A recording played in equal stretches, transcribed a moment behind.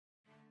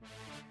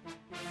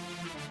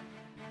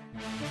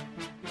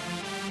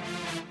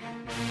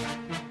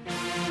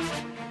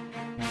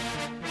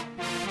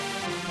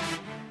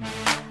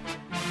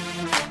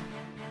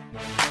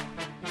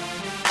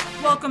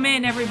Welcome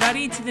in,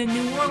 everybody, to the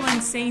New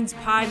Orleans Saints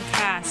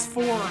podcast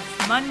for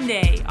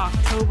Monday,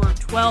 October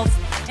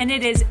 12th, and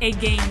it is a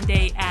game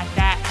day at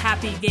that.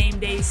 Happy game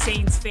day,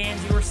 Saints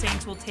fans. Your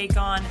Saints will take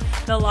on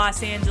the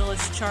Los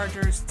Angeles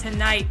Chargers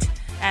tonight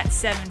at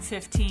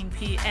 7:15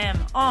 p.m.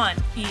 on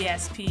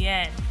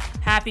ESPN.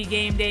 Happy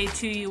game day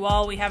to you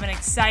all. We have an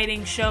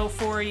exciting show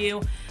for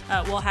you.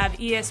 We'll have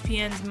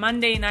ESPN's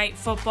Monday Night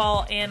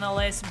Football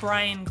analyst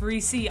Brian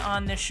Griese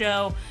on the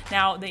show.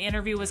 Now, the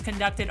interview was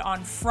conducted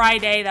on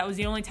Friday. That was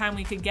the only time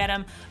we could get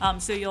him.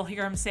 So you'll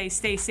hear him say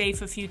stay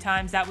safe a few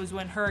times. That was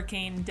when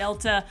Hurricane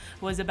Delta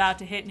was about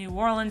to hit New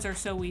Orleans, or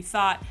so we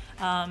thought.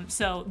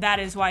 So that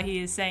is why he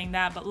is saying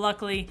that. But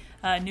luckily,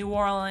 New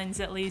Orleans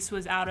at least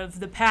was out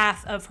of the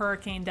path of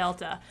Hurricane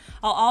Delta.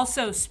 I'll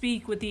also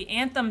speak with the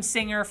anthem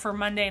singer for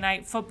Monday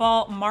Night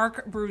Football,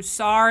 Marc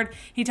Broussard.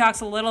 He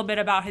talks a little bit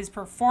about his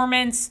performance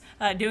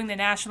doing the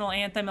national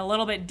anthem, a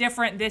little bit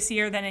different this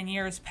year than in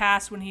years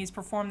past when he's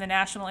performed the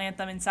national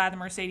anthem inside the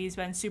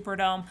Mercedes-Benz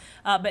Superdome.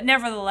 But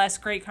nevertheless,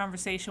 great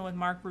conversation with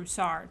Marc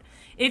Broussard.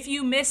 If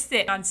you missed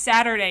it, on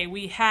Saturday,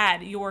 we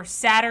had your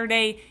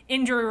Saturday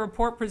injury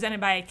report presented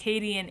by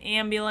Acadian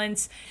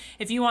Ambulance.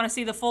 If you want to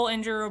see the full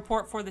injury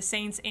report for the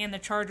Saints and the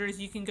Chargers,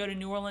 you can go to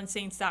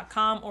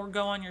NewOrleansSaints.com or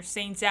go on your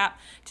Saints app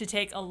to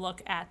take a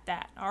look at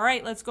that. All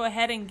right, let's go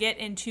ahead and get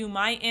into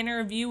my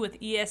interview with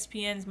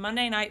ESPN's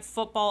Monday Night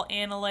Football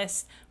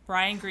analyst,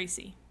 Brian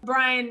Griese.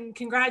 Brian,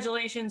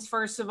 congratulations,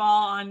 first of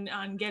all,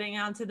 on getting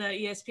onto the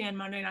ESPN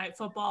Monday Night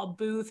Football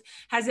booth.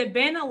 Has it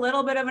been a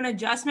little bit of an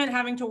adjustment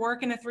having to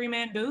work in a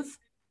three-man booth?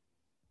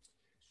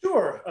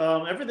 Sure.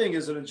 Everything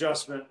is an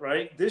adjustment,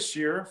 right? This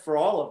year for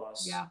all of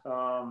us. Yeah.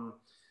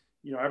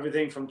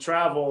 Everything from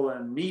travel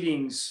and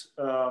meetings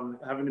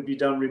having to be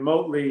done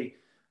remotely.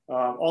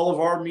 All of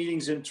our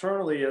meetings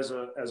internally as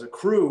a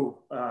crew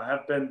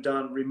have been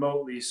done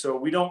remotely. So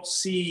we don't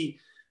see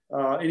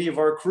any of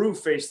our crew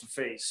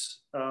face-to-face.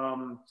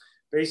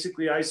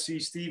 Basically, I see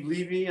Steve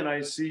Levy and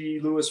I see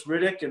Louis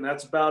Riddick, and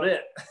that's about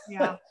it.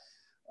 Yeah.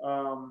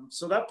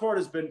 So that part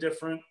has been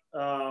different.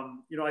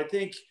 I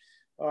think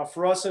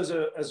for us as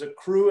a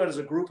crew, as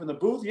a group in the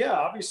booth, yeah,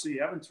 obviously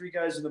having three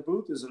guys in the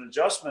booth is an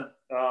adjustment.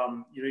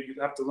 You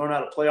have to learn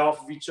how to play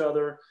off of each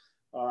other.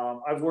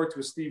 I've worked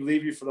with Steve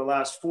Levy for the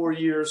last 4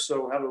 years,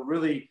 so have a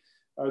really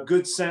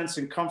good sense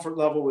and comfort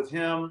level with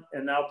him.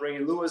 And now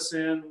bringing Louis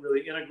in,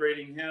 really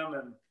integrating him,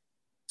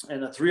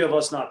 and the three of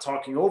us not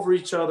talking over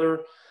each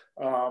other,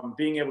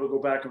 being able to go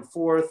back and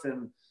forth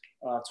and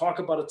talk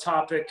about a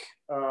topic.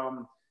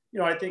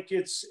 I think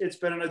it's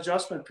been an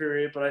adjustment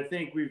period, but I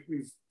think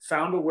we've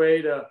found a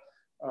way to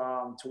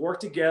work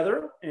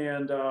together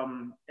and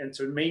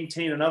to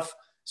maintain enough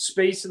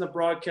space in the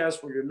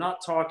broadcast where you're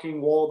not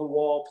talking wall to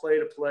wall, play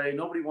to play.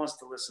 Nobody wants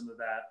to listen to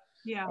that.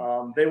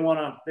 Yeah. They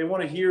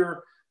want to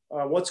hear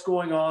what's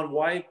going on,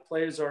 why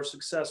plays are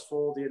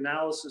successful, the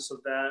analysis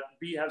of that,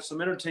 have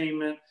some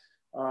entertainment,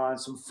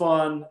 some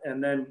fun,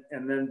 and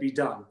then be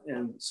done.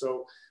 And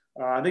so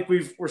I think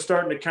we're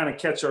starting to kind of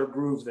catch our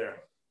groove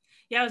there.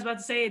 Yeah, I was about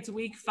to say it's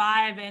week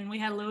 5, and we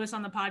had Louis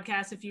on the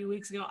podcast a few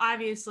weeks ago.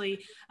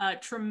 Obviously,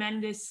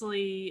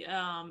 tremendously,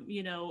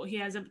 he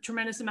has a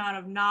tremendous amount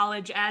of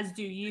knowledge, as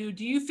do you.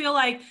 Do you feel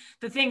like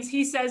the things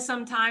he says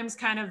sometimes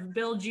kind of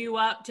build you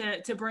up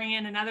to bring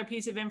in another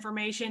piece of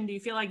information? Do you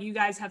feel like you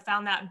guys have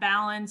found that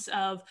balance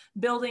of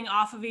building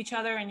off of each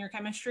other and your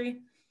chemistry?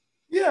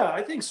 Yeah,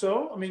 I think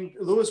so. I mean,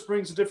 Louis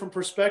brings a different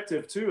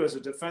perspective, too, as a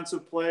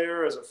defensive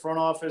player, as a front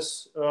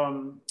office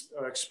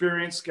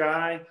experienced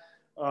guy.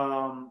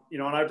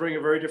 And I bring a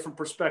very different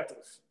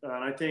perspective. And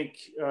I think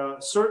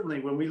certainly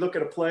when we look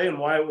at a play and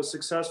why it was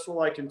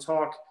successful, I can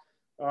talk,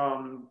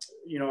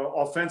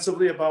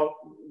 offensively about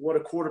what a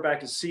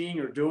quarterback is seeing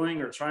or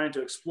doing or trying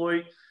to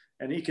exploit.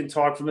 And he can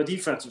talk from a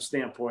defensive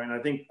standpoint. I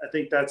think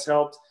that's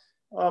helped.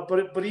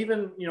 But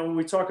even, when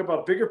we talk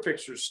about bigger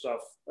picture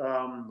stuff,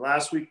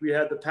 last week we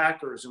had the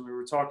Packers and we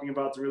were talking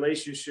about the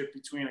relationship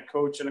between a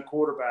coach and a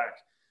quarterback.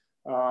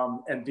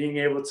 And being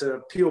able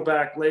to peel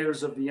back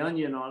layers of the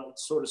onion on it,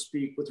 so to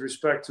speak, with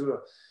respect to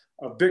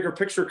a bigger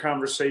picture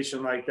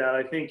conversation like that.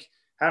 I think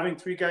having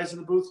three guys in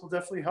the booth will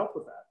definitely help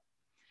with that.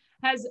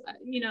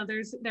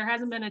 There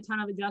hasn't been a ton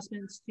of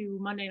adjustments to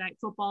Monday Night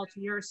Football,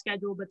 to your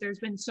schedule, but there's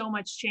been so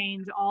much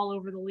change all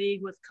over the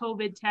league with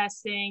COVID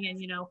testing and,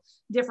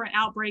 different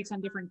outbreaks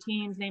on different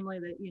teams, namely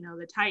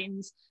the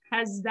Titans.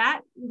 Has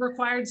that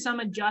required some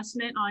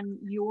adjustment on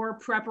your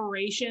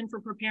preparation for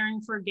preparing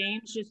for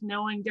games, just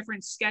knowing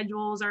different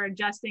schedules are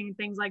adjusting and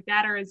things like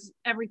that, or has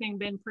everything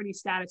been pretty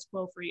status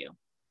quo for you?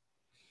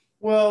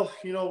 Well,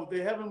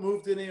 they haven't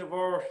moved any of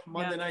our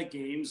Monday night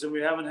games, and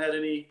we haven't had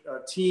any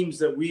teams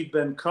that we've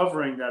been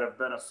covering that have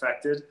been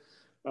affected.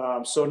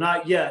 So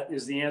not yet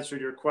is the answer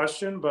to your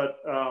question, but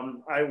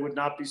I would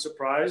not be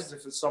surprised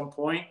if at some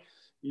point,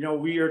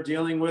 we are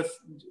dealing with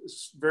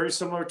very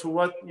similar to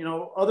what,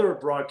 other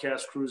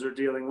broadcast crews are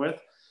dealing with.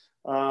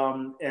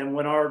 And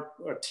when our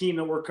team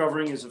that we're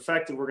covering is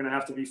affected, we're going to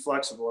have to be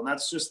flexible. And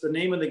that's just the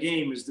name of the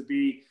game, is to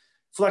be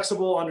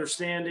flexible,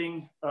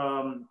 understanding,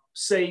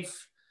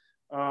 safe,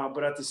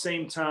 but at the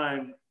same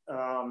time,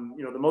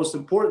 the most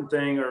important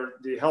thing are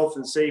the health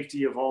and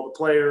safety of all the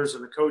players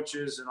and the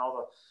coaches and all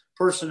the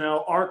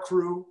personnel, our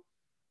crew.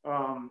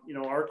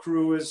 Our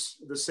crew is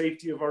the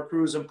safety of our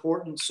crew is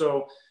important.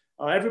 So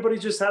everybody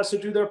just has to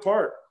do their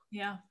part.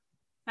 Yeah,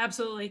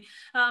 absolutely.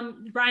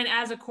 Brian,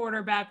 as a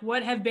quarterback,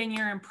 what have been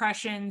your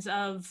impressions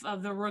of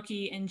the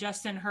rookie and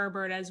Justin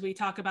Herbert as we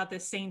talk about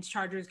this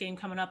Saints-Chargers game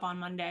coming up on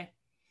Monday?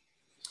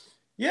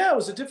 Yeah, it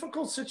was a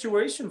difficult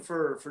situation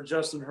for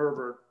Justin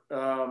Herbert,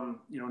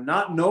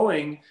 not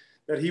knowing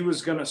that he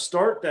was going to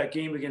start that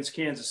game against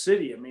Kansas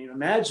City. I mean,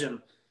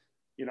 imagine,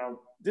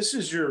 this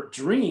is your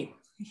dream,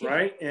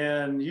 right?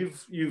 And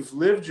you've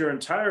lived your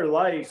entire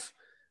life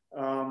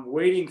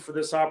waiting for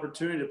this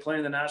opportunity to play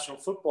in the National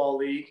Football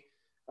League.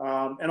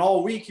 And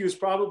all week he was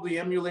probably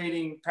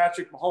emulating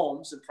Patrick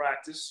Mahomes in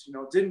practice,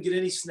 didn't get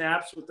any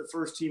snaps with the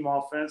first team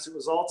offense. It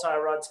was all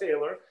Tyrod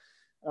Taylor.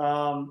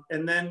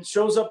 And then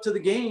shows up to the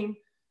game,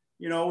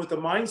 with the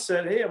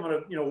mindset, hey, I'm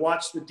going to,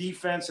 watch the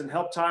defense and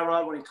help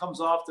Tyrod when he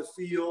comes off the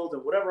field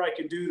and whatever I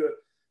can do to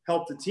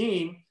help the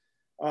team.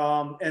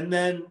 And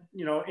then,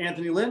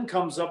 Anthony Lynn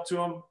comes up to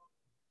him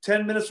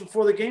 10 minutes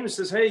before the game and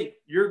says, hey,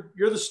 you're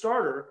the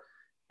starter.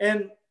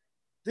 And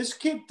this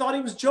kid thought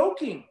he was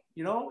joking.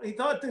 He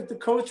thought that the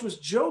coach was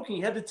joking.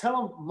 He had to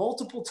tell him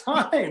multiple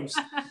times,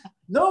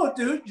 no,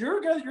 dude,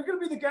 you're going to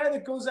be the guy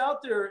that goes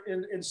out there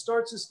and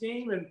starts this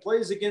game and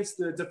plays against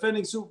the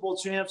defending Super Bowl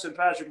champs and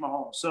Patrick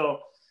Mahomes. So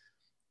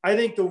I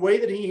think the way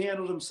that he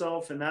handled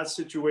himself in that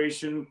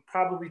situation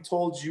probably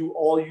told you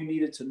all you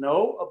needed to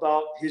know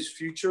about his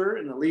future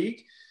in the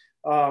league.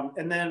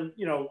 And then,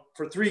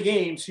 for 3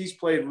 games, he's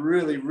played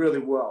really, really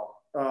well.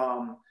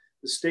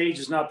 The stage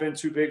has not been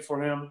too big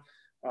for him.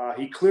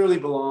 He clearly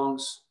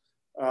belongs.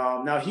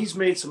 Now he's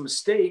made some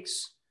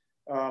mistakes,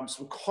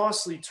 some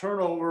costly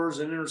turnovers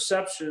and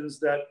interceptions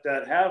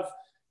that have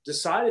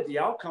decided the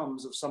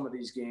outcomes of some of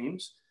these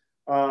games.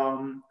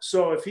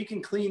 So if he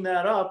can clean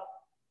that up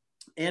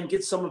and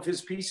get some of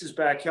his pieces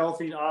back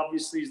healthy,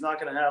 obviously he's not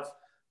going to have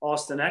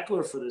Austin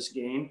Eckler for this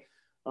game.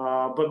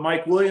 But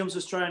Mike Williams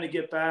is trying to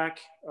get back.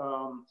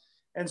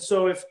 And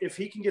so if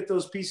he can get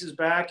those pieces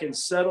back and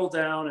settle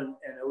down and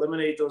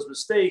eliminate those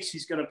mistakes,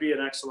 he's going to be an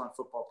excellent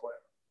football player.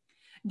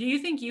 Do you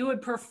think you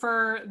would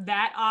prefer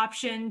that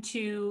option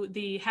to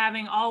the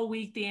having all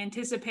week the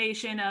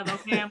anticipation of,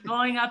 okay, I'm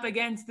going up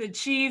against the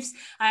Chiefs,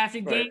 I have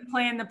to game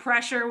plan the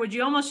pressure? Would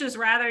you almost just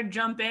rather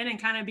jump in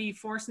and kind of be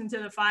forced into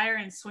the fire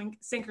and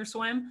sink or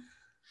swim?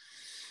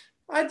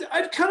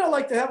 I'd kind of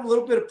like to have a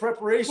little bit of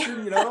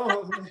preparation,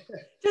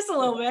 Just a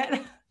little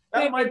bit.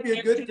 That might be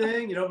a good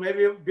thing,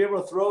 maybe be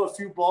able to throw a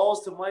few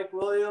balls to Mike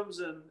Williams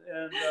and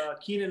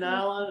Keenan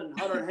Allen and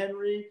Hunter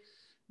Henry.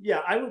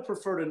 Yeah, I would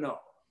prefer to know.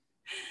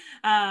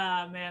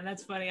 Man,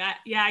 that's funny.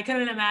 I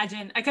couldn't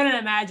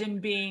imagine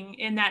being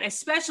in that,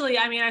 especially,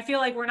 I feel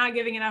like we're not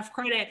giving enough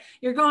credit.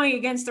 You're going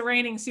against the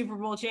reigning Super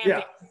Bowl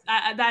champion.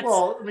 Yeah.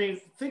 Well,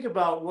 think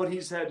about what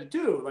he's had to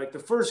do. Like the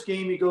first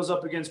game, he goes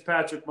up against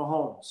Patrick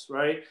Mahomes,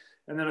 right?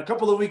 And then a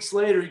couple of weeks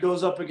later, he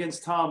goes up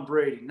against Tom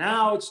Brady.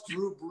 Now it's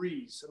Drew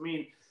Brees.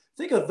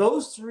 Think of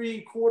those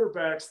 3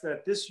 quarterbacks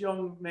that this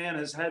young man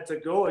has had to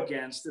go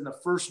against in the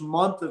first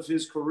month of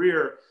his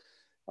career.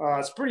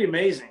 It's pretty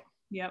amazing.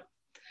 Yep.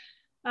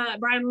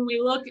 Brian, when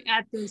we look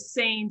at the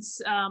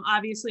Saints,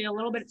 obviously a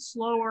little bit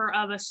slower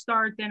of a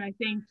start than I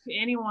think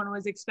anyone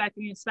was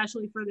expecting,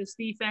 especially for this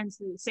defense.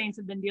 The Saints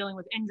have been dealing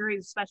with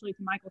injuries, especially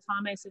to Michael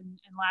Thomas and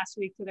last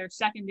week to their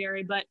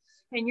secondary. But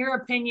in your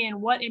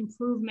opinion, what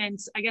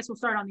improvements, I guess we'll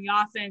start on the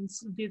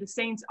offense, do the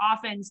Saints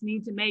offense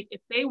need to make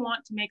if they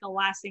want to make a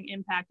lasting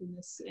impact on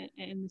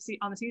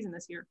the season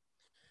this year?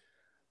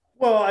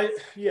 Well,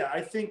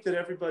 I think that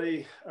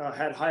everybody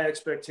had high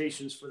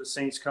expectations for the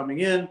Saints coming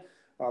in.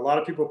 A lot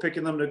of people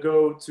picking them to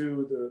go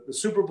to the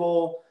Super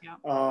Bowl. Yeah.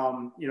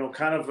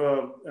 Kind of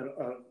a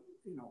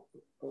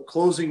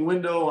closing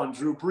window on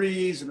Drew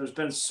Brees, and there's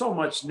been so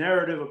much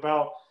narrative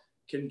about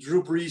can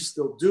Drew Brees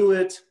still do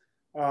it?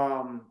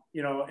 And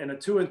a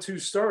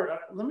 2-2 start.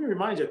 Let me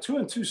remind you, a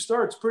 2-2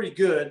 start's pretty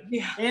good.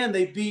 Yeah. And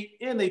they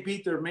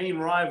beat their main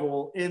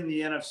rival in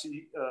the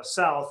NFC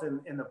South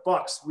in the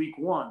Bucs week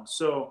 1.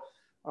 So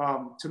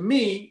to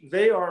me,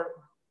 they are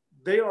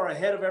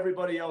ahead of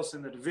everybody else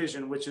in the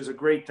division, which is a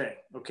great thing.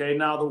 Okay.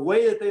 Now the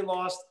way that they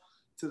lost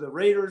to the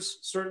Raiders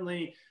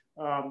certainly,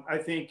 I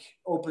think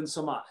opened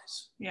some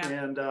eyes. Yeah.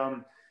 And,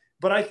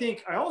 but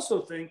I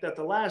also think that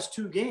the last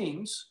 2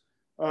 games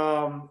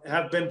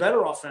have been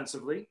better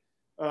offensively.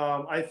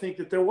 I think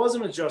that there was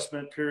an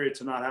adjustment period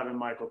to not having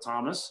Michael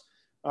Thomas.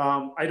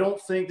 I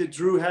don't think that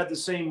Drew had the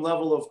same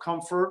level of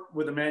comfort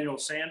with Emmanuel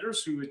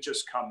Sanders, who had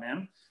just come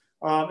in.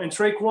 And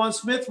Tre'Quan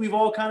Smith, we've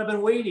all kind of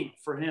been waiting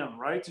for him,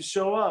 right, to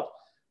show up.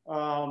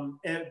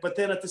 But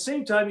then at the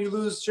same time, you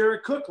lose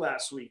Jared Cook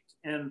last week.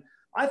 And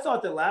I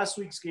thought that last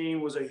week's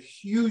game was a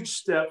huge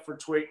step for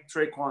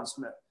Tre'Quan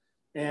Smith.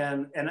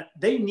 And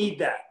they need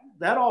that.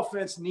 That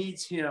offense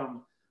needs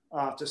him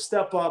to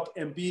step up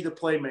and be the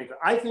playmaker.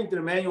 I think that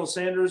Emmanuel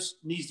Sanders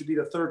needs to be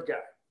the third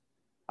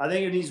guy. I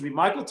think it needs to be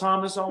Michael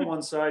Thomas on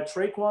one side,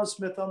 Traquan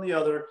Smith on the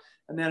other,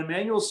 and then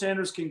Emmanuel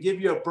Sanders can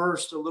give you a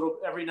burst a little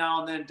every now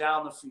and then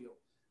down the field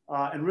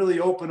and really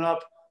open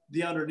up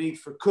the underneath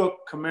for Cook,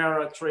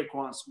 Kamara,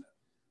 Traquan Smith.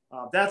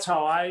 That's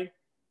how I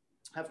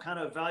have kind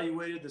of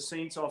evaluated the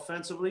Saints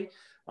offensively.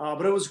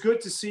 But it was good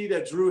to see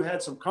that Drew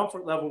had some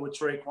comfort level with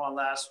Traquan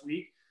last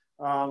week,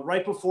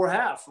 right before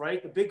half,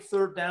 right? The big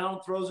third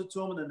down, throws it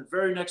to him, and then the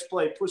very next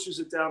play pushes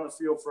it down the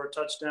field for a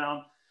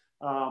touchdown.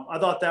 I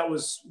thought that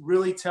was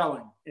really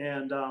telling.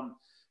 And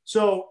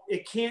so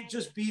it can't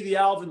just be the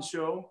Alvin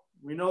show.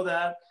 We know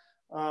that.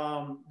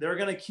 They're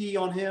going to key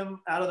on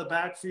him out of the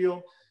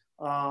backfield.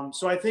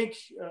 So I think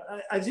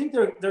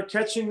they're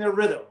catching their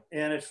rhythm.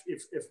 And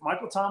if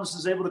Michael Thomas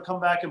is able to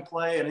come back and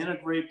play and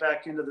integrate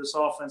back into this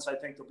offense, I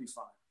think they'll be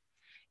fine.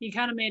 You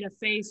kind of made a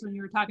face when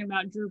you were talking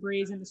about Drew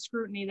Brees and the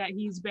scrutiny that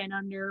he's been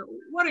under.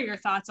 What are your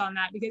thoughts on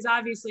that? Because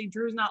obviously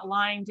Drew's not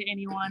lying to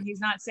anyone. He's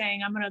not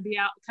saying I'm going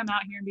to come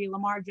out here and be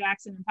Lamar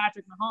Jackson and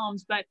Patrick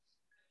Mahomes, but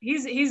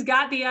he's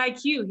got the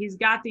IQ. He's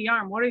got the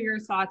arm. What are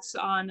your thoughts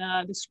on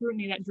the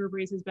scrutiny that Drew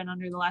Brees has been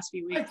under the last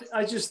few weeks?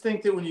 I just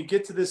think that when you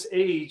get to this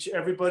age,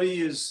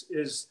 everybody is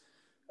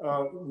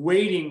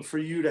waiting for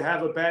you to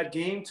have a bad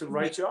game to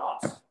write you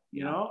off.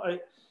 You know,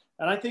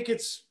 I think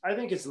it's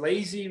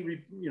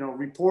lazy,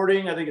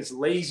 reporting. I think it's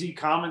lazy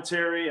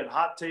commentary and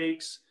hot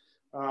takes.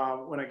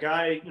 When a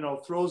guy,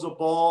 throws a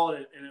ball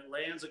and it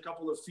lands a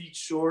couple of feet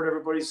short,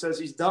 everybody says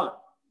he's done.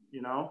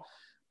 Now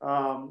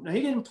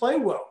he didn't play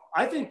well.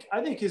 I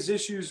think his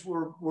issues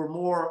were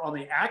more on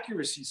the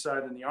accuracy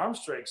side than the arm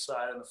strength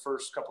side in the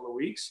first couple of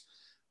weeks.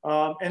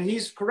 And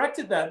he's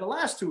corrected that in the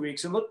last 2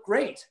 weeks and looked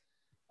great.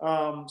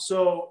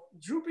 So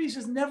Drew Brees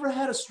has never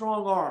had a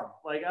strong arm.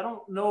 Like, I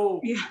don't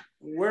know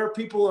where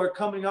people are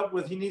coming up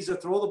with he needs to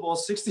throw the ball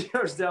 60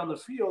 yards down the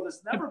field.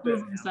 It's never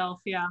been himself.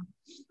 Yeah,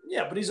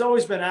 but he's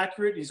always been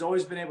accurate. He's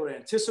always been able to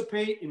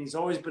anticipate, and he's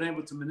always been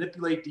able to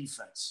manipulate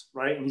defense,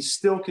 right? And he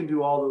still can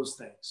do all those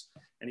things,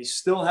 and he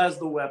still has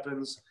the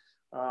weapons.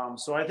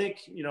 So I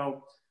think,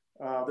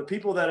 the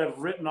people that have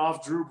written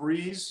off Drew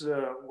Brees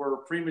were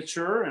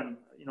premature, and,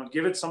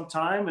 give it some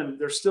time, and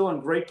they're still in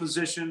great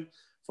position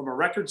from a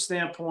record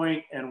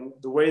standpoint, and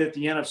the way that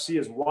the NFC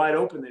is wide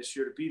open this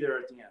year to be there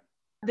at the end.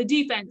 The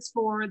defense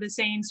for the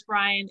Saints,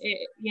 Brian,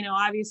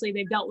 obviously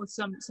they've dealt with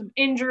some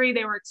injury.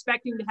 They were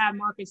expecting to have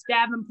Marcus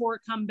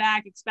Davenport come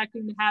back,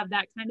 expecting to have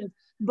that kind of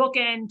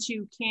bookend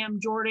to Cam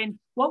Jordan.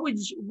 What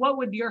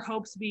would your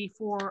hopes be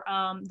for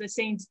the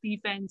Saints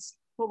defense?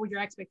 What would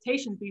your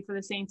expectations be for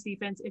the Saints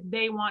defense if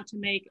they want to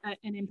make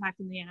an impact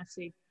in the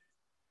NFC?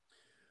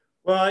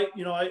 Well,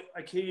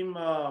 I came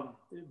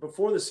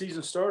before the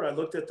season started. I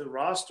looked at the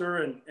roster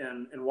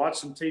and watched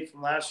some tape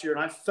from last year,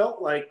 and I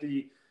felt like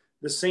the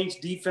Saints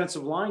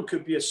defensive line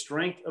could be a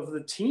strength of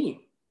the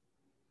team.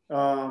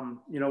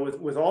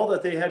 With all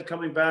that they had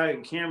coming back,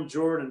 and Cam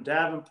Jordan,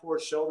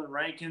 Davenport, Sheldon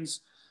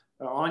Rankins,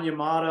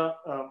 Onyemata,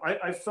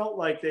 I felt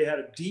like they had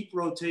a deep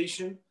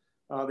rotation.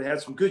 They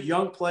had some good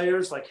young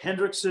players like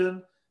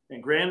Hendrickson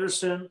and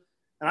Granderson.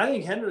 And I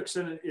think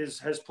Hendrickson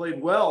has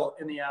played well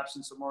in the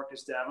absence of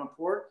Marcus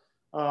Davenport.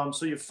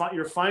 So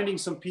you're finding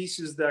some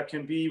pieces that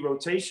can be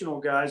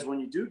rotational guys when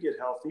you do get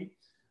healthy.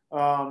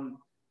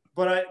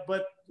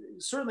 But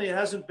certainly it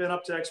hasn't been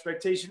up to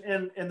expectation.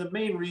 And the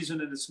main reason,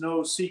 and it's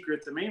no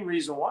secret, the main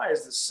reason why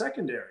is the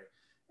secondary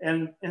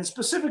and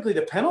specifically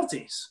the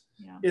penalties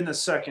in the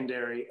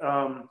secondary.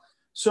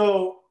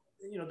 So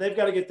they've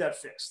got to get that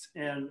fixed.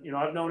 And,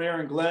 I've known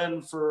Aaron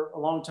Glenn for a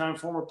long time,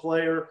 former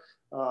player,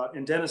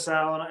 and Dennis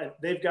Allen.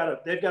 They've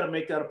got to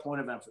make that a point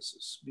of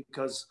emphasis,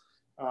 because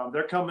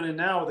they're coming in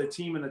now with a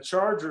team in the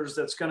Chargers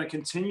that's going to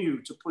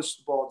continue to push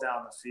the ball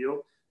down the field.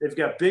 They've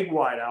got big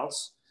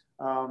wideouts.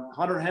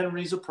 Hunter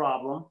Henry's a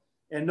problem,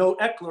 and no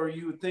Eckler.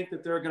 You would think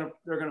that they're going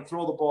to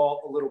throw the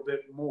ball a little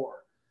bit more.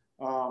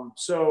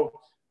 So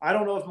I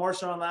don't know if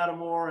Marshawn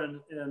Lattimore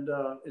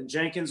and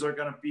Jenkins are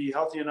going to be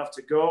healthy enough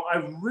to go.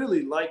 I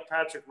really like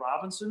Patrick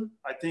Robinson.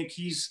 I think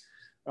he's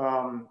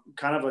kind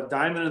of a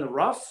diamond in the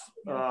rough.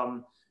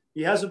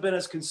 He hasn't been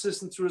as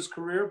consistent through his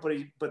career,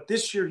 but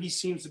this year he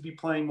seems to be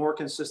playing more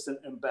consistent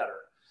and better.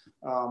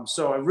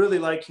 So I really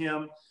like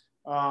him.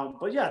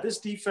 But this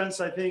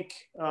defense, I think,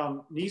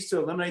 needs to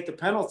eliminate the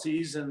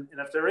penalties. And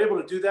if they're able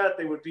to do that,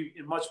 they would be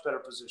in much better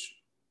position.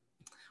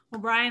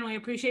 Well, Brian, we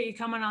appreciate you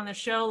coming on the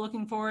show.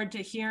 Looking forward to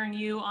hearing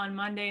you on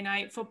Monday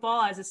Night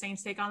Football as the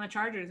Saints take on the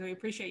Chargers. We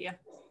appreciate you.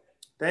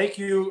 Thank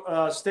you.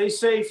 Stay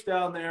safe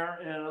down there,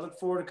 and I look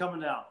forward to coming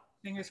down.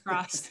 Fingers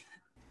crossed.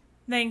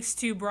 Thanks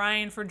to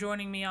Brian for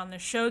joining me on the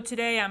show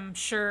today. I'm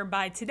sure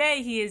by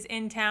today he is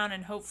in town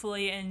and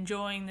hopefully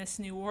enjoying this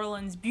New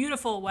Orleans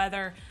beautiful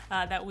weather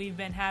that we've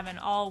been having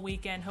all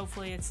weekend.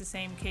 Hopefully it's the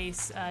same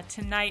case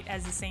tonight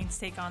as the Saints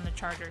take on the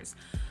Chargers.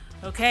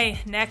 Okay,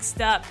 next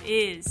up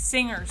is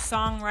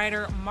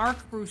singer-songwriter Marc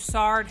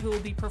Broussard, who will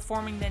be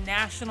performing the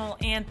national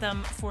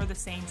anthem for the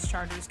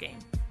Saints-Chargers game.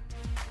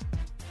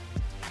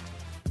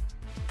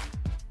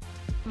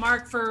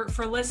 Marc,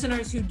 for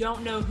listeners who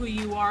don't know who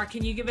you are,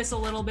 can you give us a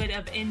little bit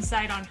of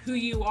insight on who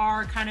you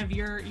are, kind of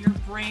your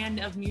brand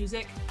of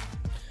music?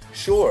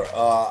 Sure.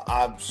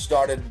 I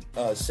started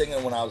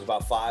singing when I was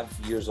about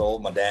 5 years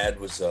old. My dad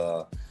was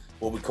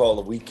what we call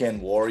a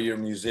weekend warrior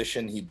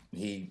musician.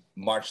 He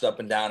marched up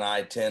and down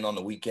I-10 on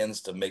the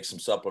weekends to make some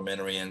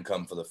supplementary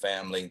income for the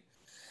family.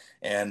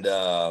 And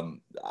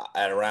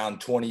at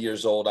around 20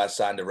 years old, I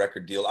signed a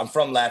record deal. I'm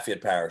from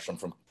Lafayette Parish. I'm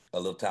from a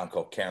little town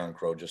called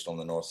Carencro, just on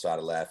the north side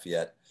of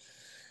Lafayette.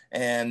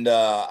 And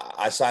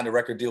I signed a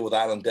record deal with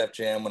Island Def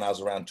Jam when I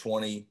was around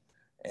 20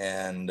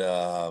 and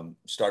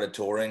started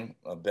touring.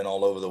 I've been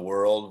all over the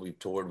world. We've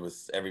toured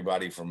with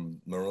everybody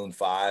from Maroon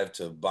 5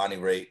 to Bonnie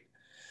Raitt.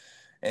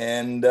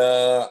 And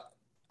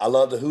I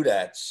love the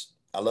Who-Dats.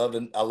 I love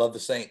the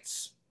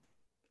Saints.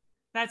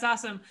 That's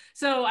awesome.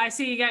 So I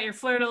see you got your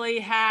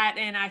fleur-de-lis hat,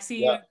 and I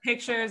see you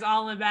pictures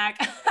all in the back.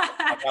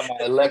 I got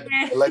my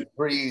elect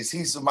Breeze.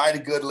 He's a mighty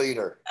good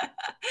leader.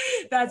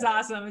 That's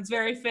awesome. It's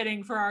very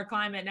fitting for our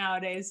climate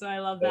nowadays. So I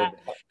love that.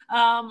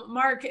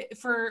 Mark,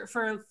 for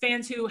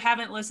fans who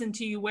haven't listened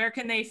to you, where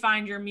can they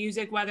find your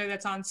music, whether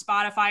that's on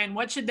Spotify, and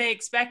what should they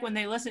expect when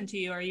they listen to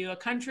you? Are you a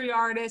country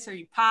artist? Are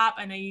you pop?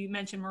 I know you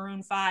mentioned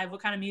Maroon 5.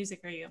 What kind of music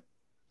are you?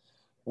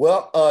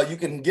 Well, you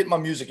can get my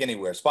music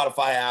anywhere.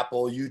 Spotify,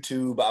 Apple,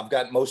 YouTube. I've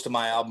got most of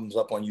my albums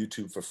up on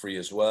YouTube for free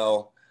as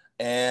well.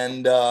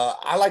 And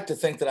I like to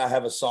think that I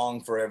have a song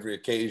for every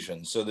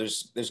occasion. So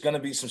there's going to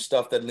be some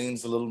stuff that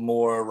leans a little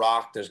more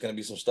rock. There's going to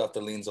be some stuff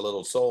that leans a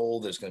little soul.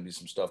 There's going to be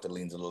some stuff that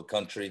leans a little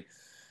country.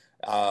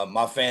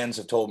 My fans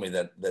have told me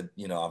that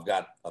I've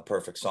got a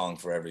perfect song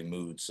for every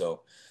mood.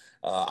 So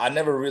I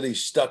never really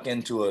stuck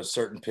into a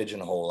certain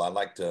pigeonhole. I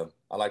like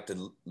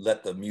to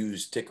let the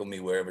muse tickle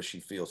me wherever she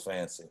feels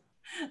fancy.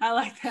 I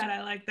like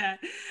that.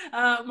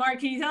 Mark,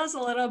 can you tell us a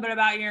little bit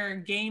about your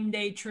game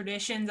day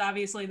traditions?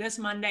 Obviously, this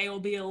Monday will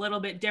be a little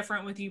bit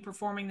different with you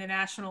performing the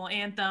national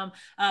anthem.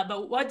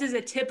 But what does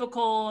a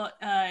typical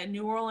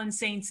New Orleans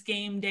Saints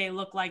game day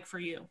look like for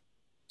you?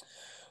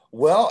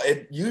 Well,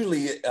 it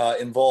usually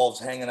involves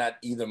hanging at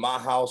either my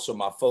house or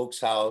my folks'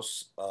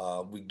 house.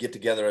 We get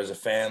together as a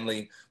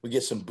family. We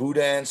get some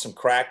boudin, some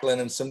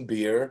crackling, and some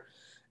beer.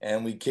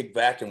 And we kick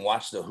back and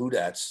watch the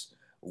Who-Dats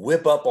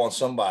whip up on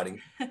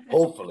somebody,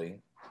 hopefully.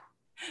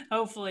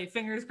 Hopefully,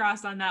 fingers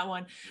crossed on that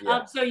one.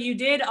 Yeah. So you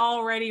did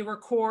already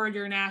record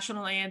your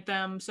national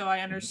anthem, so I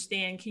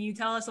understand. Can you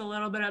tell us a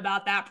little bit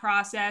about that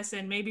process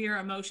and maybe your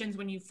emotions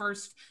when you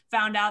first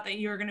found out that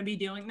you were going to be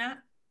doing that?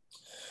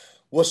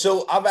 Well,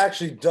 so I've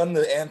actually done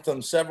the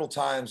anthem several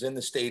times in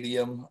the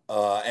stadium,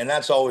 and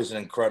that's always an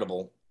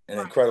incredible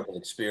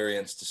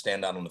experience to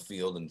stand out on the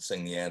field and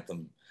sing the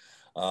anthem.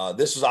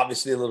 This was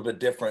obviously a little bit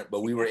different,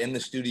 but we were in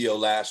the studio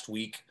last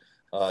week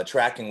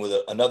tracking with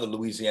another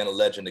Louisiana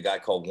legend, a guy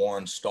called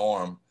Warren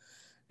Storm.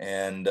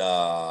 And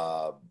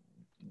I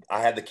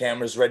had the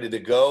cameras ready to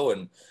go,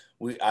 and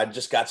I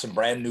just got some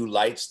brand new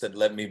lights that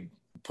let me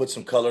put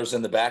some colors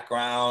in the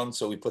background.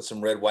 So we put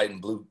some red, white,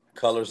 and blue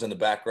colors in the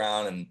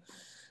background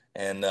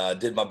and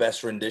did my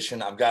best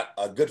rendition. I've got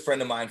a good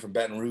friend of mine from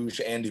Baton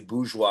Rouge, Andy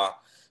Bourgeois,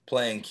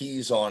 playing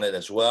keys on it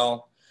as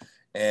well.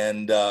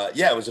 And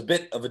it was a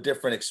bit of a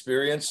different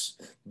experience,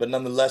 but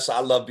nonetheless,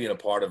 I love being a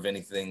part of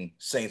anything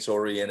Saints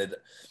oriented.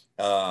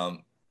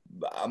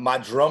 My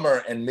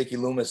drummer and Mickey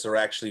Loomis are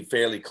actually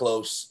fairly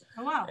close.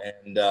 Oh, wow.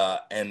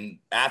 And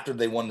after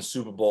they won the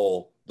Super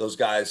Bowl, those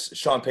guys,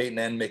 Sean Payton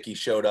and Mickey,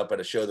 showed up at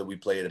a show that we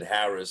played at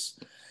Harris.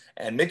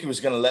 And Mickey was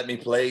going to let me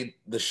play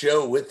the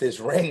show with his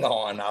ring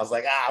on. I was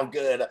like, I'm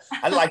good.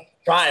 I'd like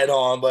to try it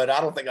on, but I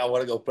don't think I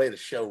want to go play the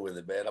show with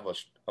it, man. I'm going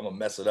to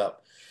mess it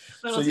up.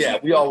 So, yeah,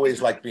 we always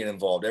like being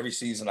involved. Every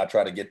season I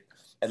try to get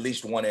at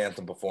least one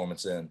anthem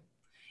performance in.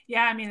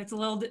 Yeah, I mean, it's a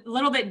little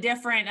bit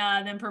different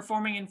than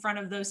performing in front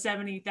of those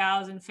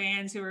 70,000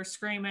 fans who are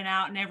screaming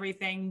out and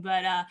everything.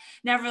 But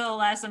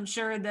nevertheless, I'm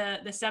sure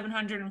the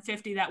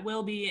 750 that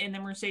will be in the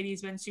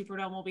Mercedes-Benz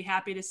Superdome will be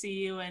happy to see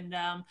you. And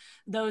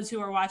those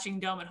who are watching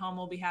Dome at Home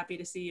will be happy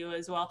to see you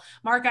as well.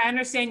 Mark, I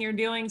understand you're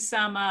doing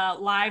some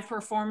live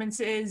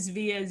performances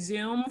via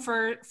Zoom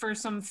for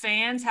some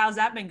fans. How's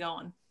that been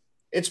going?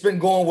 It's been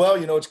going well.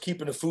 It's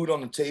keeping the food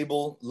on the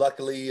table.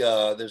 Luckily,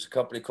 there's a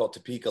company called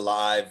Topeka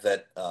Live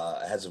that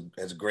has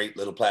a great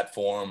little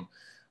platform.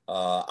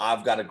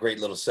 I've got a great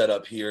little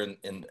setup here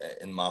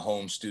in my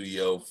home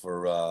studio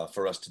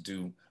for us to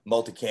do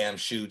multicam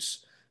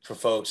shoots for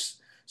folks.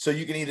 So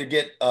you can either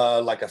get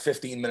like a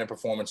 15-minute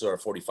performance or a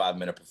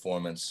 45-minute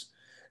performance.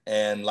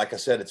 And like I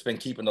said, it's been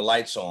keeping the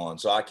lights on.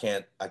 So I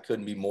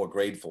couldn't be more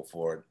grateful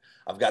for it.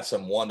 I've got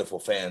some wonderful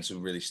fans who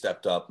really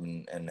stepped up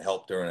and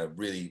helped during a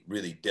really,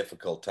 really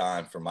difficult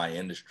time for my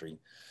industry.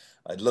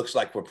 It looks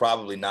like we're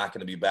probably not going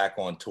to be back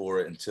on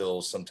tour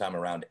until sometime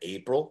around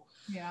April.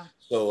 Yeah.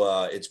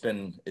 So it's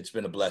been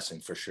a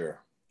blessing for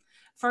sure.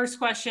 First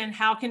question,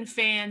 how can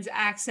fans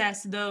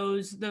access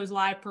those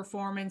live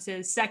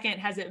performances? Second,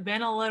 has it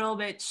been a little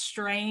bit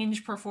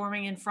strange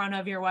performing in front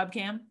of your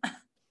webcam?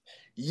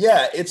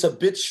 Yeah, it's a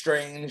bit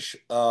strange.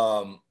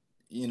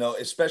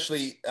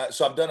 Especially,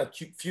 so I've done a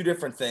few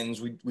different things.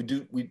 We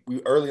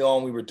early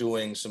on, we were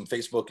doing some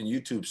Facebook and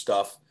YouTube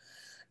stuff,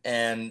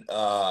 and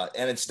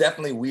it's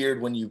definitely weird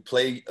when you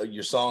play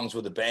your songs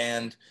with a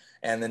band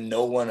and then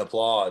no one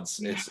applauds.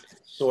 It's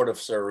sort of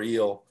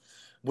surreal.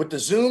 With the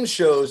Zoom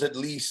shows, at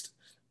least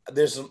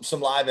there's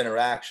some live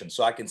interaction,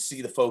 so I can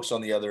see the folks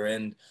on the other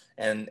end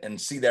and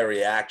see their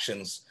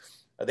reactions.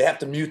 They have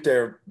to mute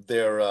their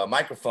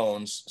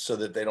microphones so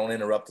that they don't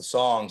interrupt the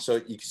song.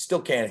 So you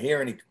still can't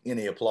hear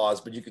any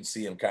applause, but you can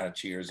see them kind of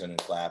cheersing and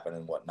clapping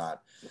and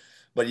whatnot.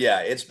 But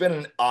yeah, it's been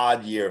an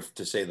odd year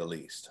to say the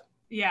least.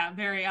 Yeah,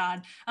 very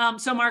odd.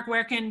 So Mark,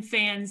 where can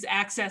fans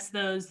access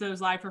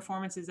those live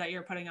performances that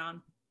you're putting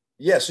on?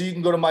 Yeah, so you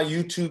can go to my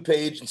YouTube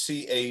page and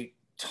see a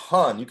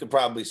ton. You could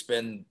probably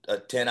spend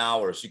 10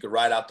 hours. You could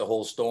ride out the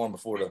whole storm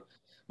before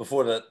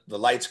the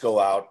lights go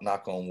out,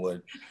 knock on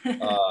wood,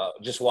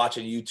 just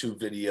watching YouTube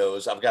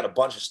videos. I've got a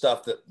bunch of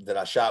stuff that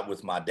I shot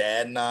with my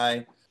dad and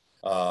I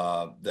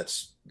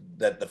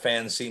that the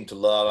fans seem to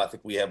love. I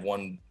think we have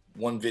one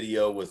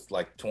video with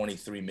like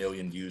 23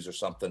 million views or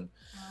something.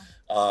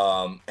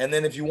 Wow. And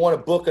then if you want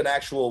to book an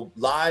actual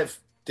live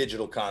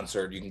digital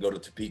concert, you can go to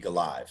Topeka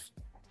Live.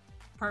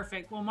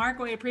 Perfect. Well, Mark,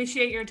 we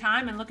appreciate your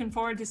time and looking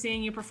forward to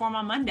seeing you perform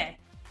on Monday.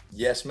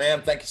 Yes,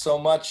 ma'am. Thank you so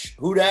much.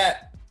 Who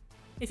dat?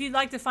 If you'd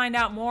like to find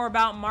out more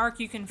about Mark,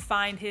 you can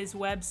find his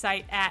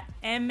website at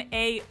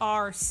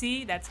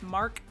MARC, that's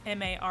Mark,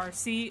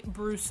 M-A-R-C,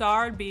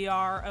 Broussard,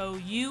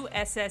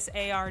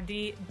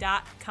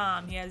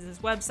 BROUSSARD.com. He has his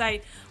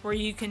website where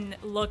you can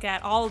look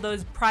at all of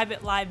those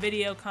private live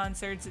video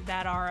concerts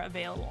that are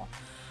available.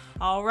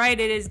 All right,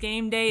 it is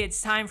game day.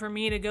 It's time for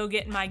me to go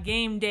get my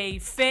game day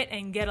fit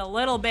and get a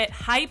little bit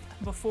hype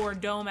before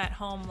Dome at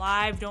Home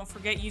Live. Don't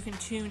forget you can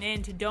tune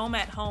in to Dome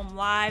at Home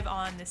Live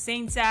on the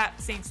Saints app,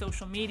 Saints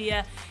social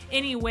media,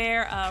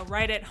 anywhere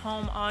right at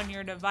home on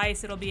your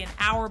device. It'll be an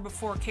hour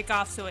before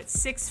kickoff, so at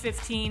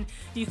 6:15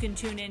 you can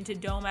tune in to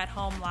Dome at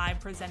Home Live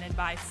presented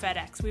by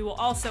FedEx. We will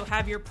also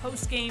have your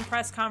post-game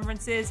press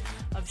conferences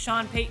of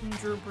Sean Payton,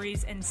 Drew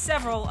Brees, and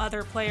several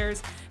other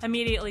players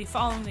immediately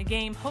following the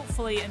game,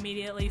 hopefully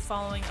immediately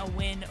following a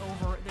win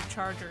over the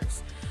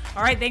Chargers.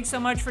 All right, thanks so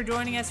much for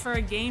joining us for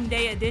a game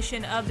day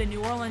edition of the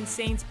New Orleans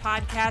Saints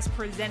podcast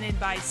presented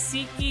by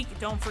SeatGeek.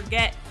 Don't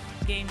forget,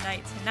 game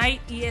night tonight,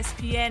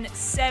 ESPN,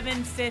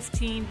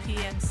 7:15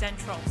 p.m.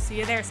 Central. See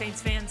you there, Saints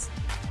fans.